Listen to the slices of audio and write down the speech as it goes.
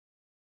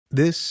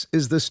This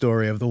is the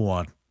story of the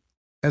one.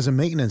 As a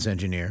maintenance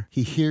engineer,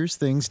 he hears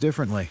things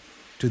differently.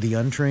 To the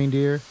untrained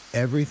ear,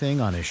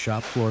 everything on his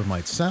shop floor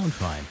might sound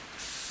fine,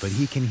 but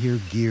he can hear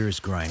gears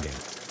grinding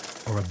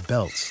or a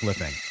belt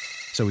slipping.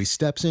 So he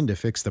steps in to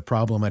fix the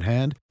problem at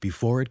hand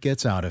before it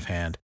gets out of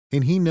hand.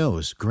 And he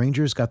knows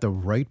Grainger's got the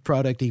right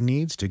product he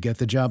needs to get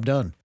the job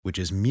done, which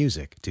is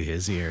music to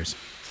his ears.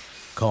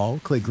 Call,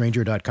 click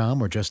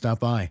Grainger.com, or just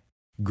stop by.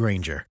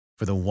 Grainger,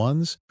 for the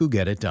ones who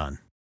get it done.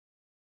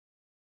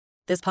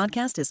 This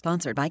podcast is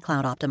sponsored by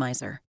Cloud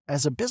Optimizer.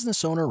 As a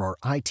business owner or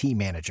IT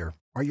manager,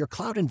 are your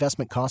cloud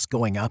investment costs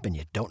going up and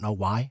you don't know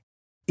why?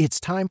 It's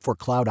time for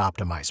Cloud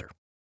Optimizer.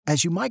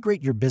 As you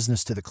migrate your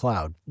business to the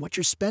cloud, what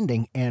you're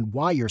spending and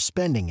why you're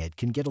spending it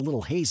can get a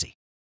little hazy.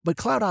 But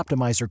Cloud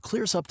Optimizer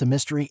clears up the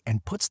mystery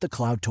and puts the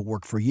cloud to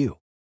work for you.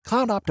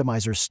 Cloud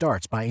Optimizer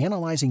starts by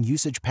analyzing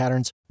usage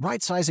patterns,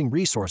 right-sizing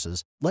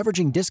resources,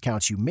 leveraging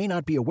discounts you may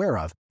not be aware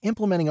of,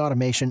 implementing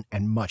automation,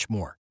 and much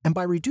more. And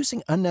by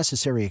reducing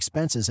unnecessary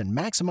expenses and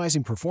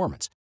maximizing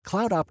performance,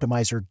 Cloud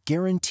Optimizer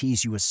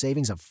guarantees you a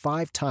savings of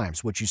 5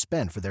 times what you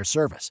spend for their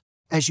service.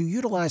 As you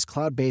utilize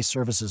cloud-based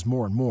services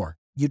more and more,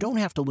 you don't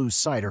have to lose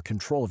sight or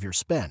control of your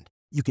spend.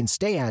 You can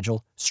stay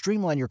agile,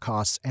 streamline your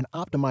costs, and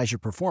optimize your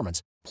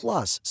performance,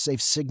 plus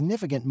save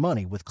significant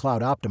money with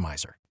Cloud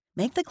Optimizer.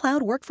 Make the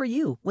cloud work for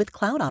you with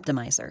Cloud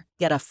Optimizer.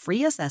 Get a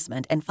free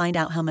assessment and find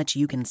out how much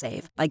you can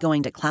save by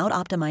going to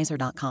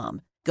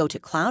cloudoptimizer.com. Go to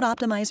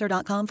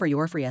cloudoptimizer.com for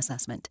your free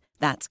assessment.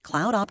 That's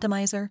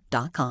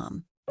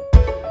cloudoptimizer.com.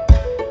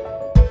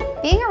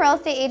 Being a real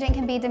estate agent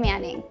can be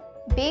demanding.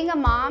 Being a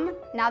mom,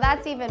 now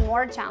that's even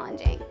more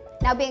challenging.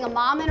 Now being a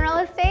mom in real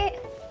estate,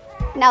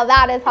 now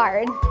that is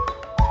hard.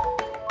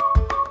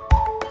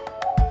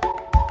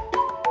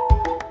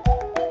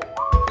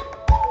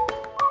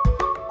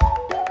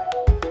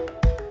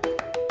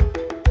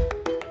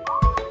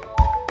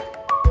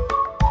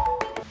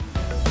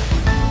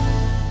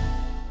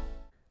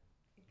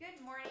 Good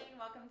morning,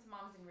 welcome to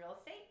Moms in Real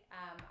Estate.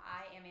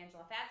 I am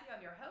Angela Fazio,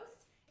 I'm your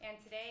host, and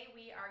today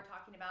we are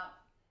talking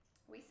about,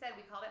 we said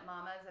we called it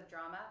Mamas of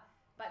Drama,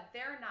 but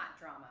they're not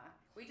drama.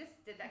 We just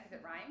did that because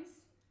it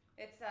rhymes.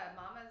 It's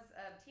Mamas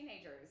of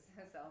Teenagers,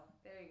 so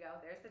there you go,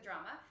 there's the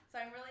drama. So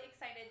I'm really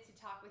excited to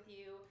talk with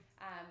you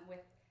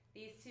with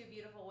these two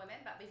beautiful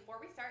women, but before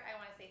we start, I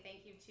want to say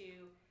thank you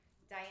to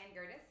Diane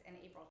Gertis and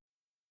April.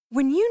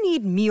 When you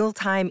need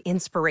mealtime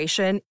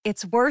inspiration,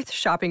 it's worth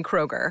shopping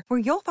Kroger, where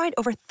you'll find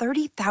over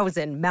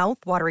 30,000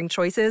 mouth-watering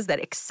choices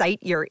that excite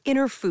your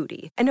inner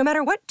foodie. And no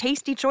matter what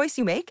tasty choice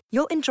you make,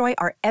 you'll enjoy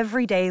our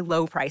everyday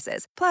low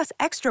prices, plus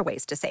extra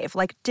ways to save,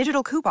 like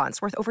digital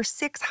coupons worth over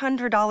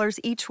 $600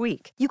 each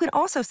week. You can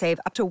also save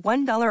up to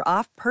 $1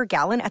 off per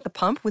gallon at the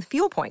pump with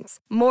fuel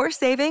points. More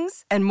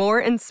savings and more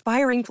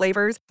inspiring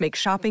flavors make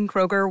shopping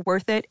Kroger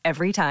worth it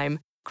every time.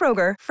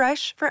 Kroger,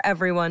 fresh for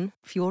everyone.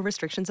 Fuel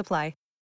restrictions apply.